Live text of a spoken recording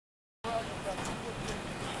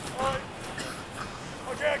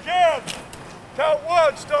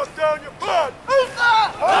one, stop down your butt.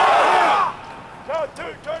 Count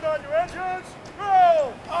two, turn on your engines.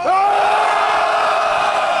 Roll.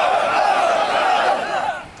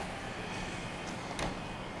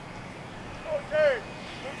 Okay,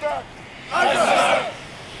 move back.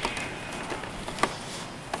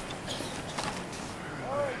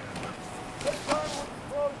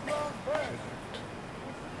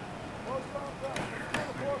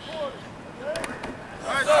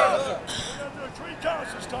 Three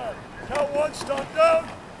counts this time. Count one, stop down.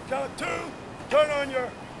 Count two, turn on your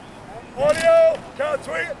audio. Count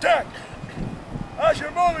three, attack. As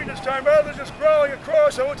you're moving this time, rather than just growling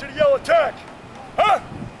across, I want you to yell attack. Huh?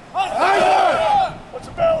 What's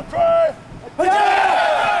the battle cry?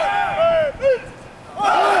 Attack!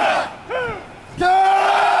 1, 2,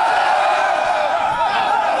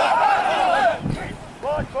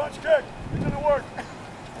 block, punch, kick. It didn't work.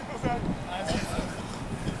 Move back.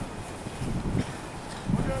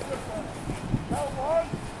 Count one.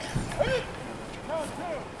 Count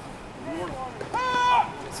two.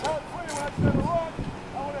 Count three. When I said a run,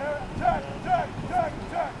 I want to hear attack, attack, attack,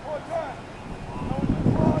 attack. One time. I want to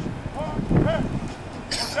block, punch, kick.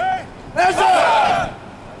 Okay? Yes, sir!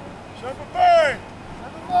 Semper Fi!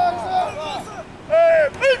 Semper Fi, sir! Hey,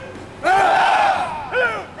 beat!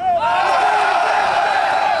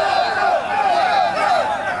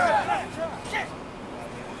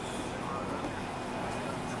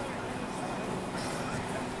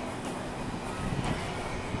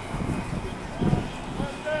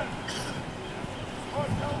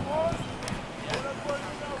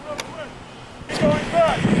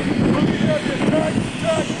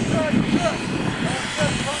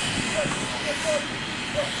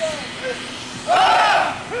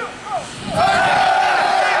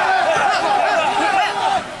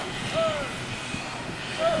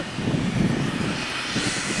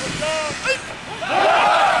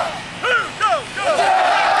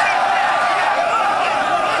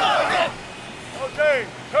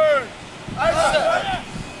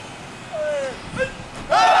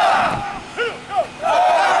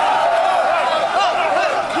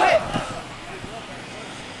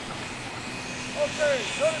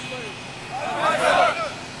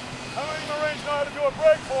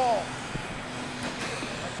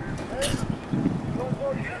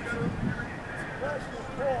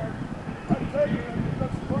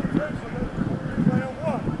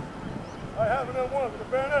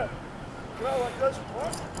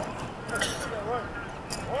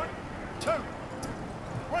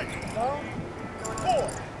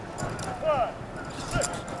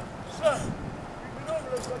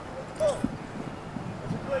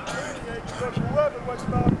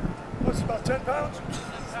 What's about 10 pounds? Okay,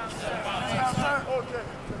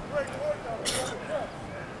 it's a great workout.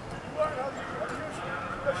 You learn how to use the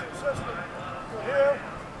conditioning system. So here,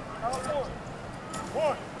 count one.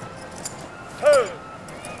 1, 2,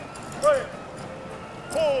 3,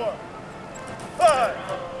 4, 5.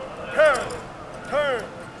 Turn,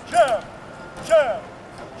 jab, jab,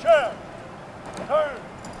 jab, turn,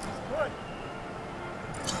 right.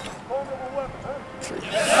 Formidable weapon, huh?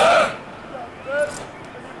 Yes, sir! You got this,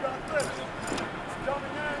 and you got this.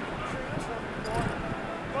 Jumping in, you see this one before.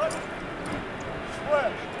 But,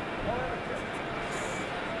 splash.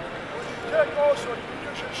 When you kick also, you can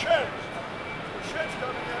use your shins. Your shins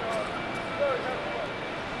coming in are very heavy.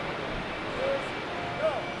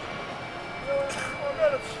 Go. You have 4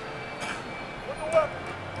 minutes. With the weapon.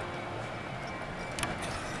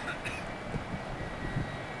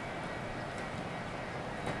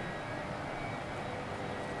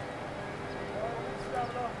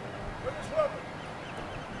 With this weapon,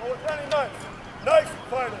 or with any knife. Knife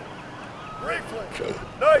fighting, reflex,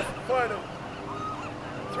 knife fighting.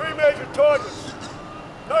 3 major targets,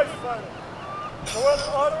 knife fighting. Carotid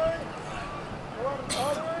artery,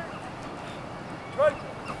 trachea.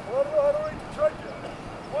 Carotid artery, trachea.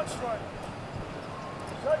 1 strike.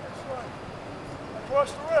 2nd strike, across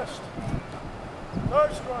the wrist.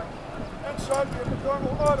 3rd strike, inside the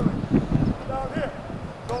epidermal artery. Down here.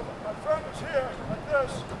 So my friend is here, like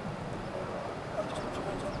this.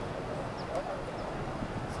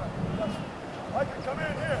 I can come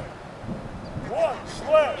in here. 1,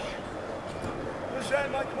 slash. This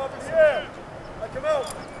end might come up in the air. I come out,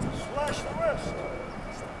 slash the wrist.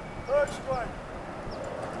 3rd strike.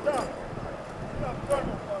 Down.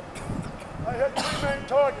 Thermal artery. I hit 3 main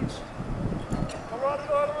targets. Carotid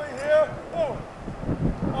artery here, boom.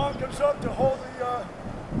 Arm comes up to hold the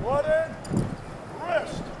blood in.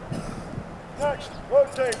 Wrist. Next,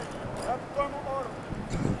 rotate. Epidermal artery.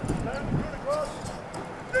 Then good across.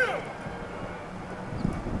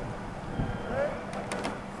 Okay.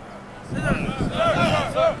 Sit down.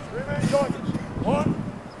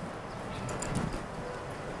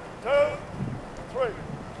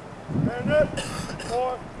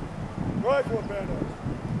 Rifle abandon.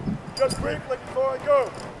 Just briefly before I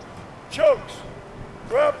go. Chokes.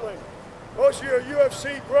 Grappling. Most of your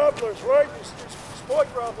UFC grapplers, right? These sport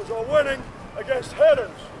grapplers are winning against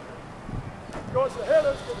headers. Because the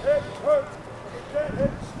headers can hit and hurt, and they can't hit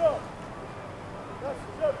and stop. That's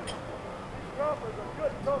the difference. These grapplers are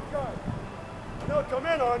good, tough guys. And they'll come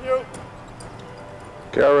in on you.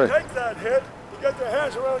 Gary. Take that hit to get their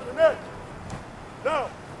hands around your neck. Now,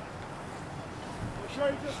 I'll show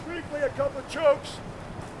you just briefly a couple of chokes,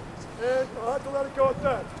 and I'll have to let it go at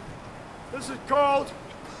that. This is called,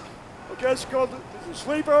 okay, it's called the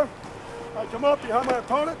sleeper. I come up behind my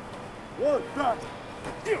opponent. One, back.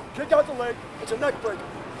 Kick out the leg. It's a neck breaker.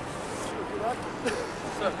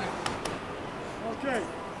 Okay,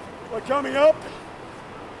 we're coming up.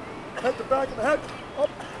 Hit the back of the head. Up,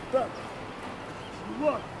 back.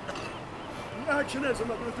 Look. The action is, I'm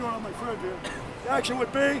not going to do it on my friend here. The action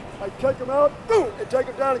would be, I kick him out, boom, and take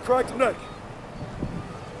him down and crack the neck.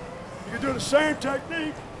 You can do the same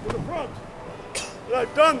technique with the front. And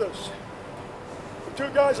I've done this. With two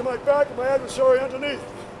guys on my back and my adversary underneath.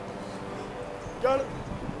 Got it?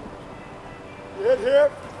 You hit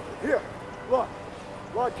here, lock.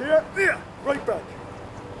 Lock here, right back.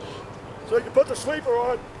 So you can put the sleeper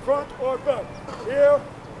on front or back. Here,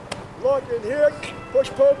 lock in here, push,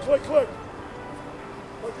 pull, click, click.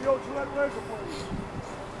 Like the old Gillette razor blades.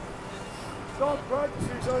 Don't practice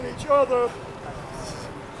these on each other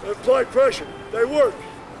and apply pressure. They work.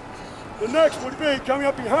 The next would be coming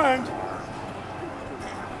up behind.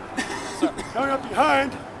 Coming up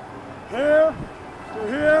behind, here, to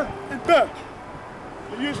here, and back.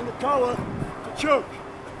 You're using the collar to choke.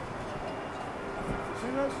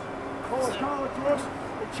 See this? Pull the collar twist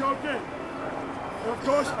and choke in. And of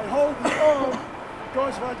course, I hold the arm,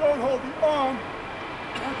 because if I don't hold the arm,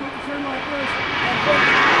 I put the thing like this,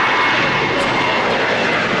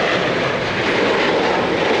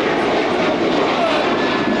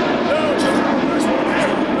 now just this one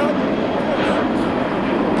here.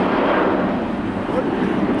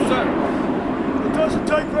 Sir. It doesn't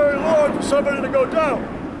take very long for somebody to go down.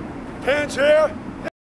 Hands here,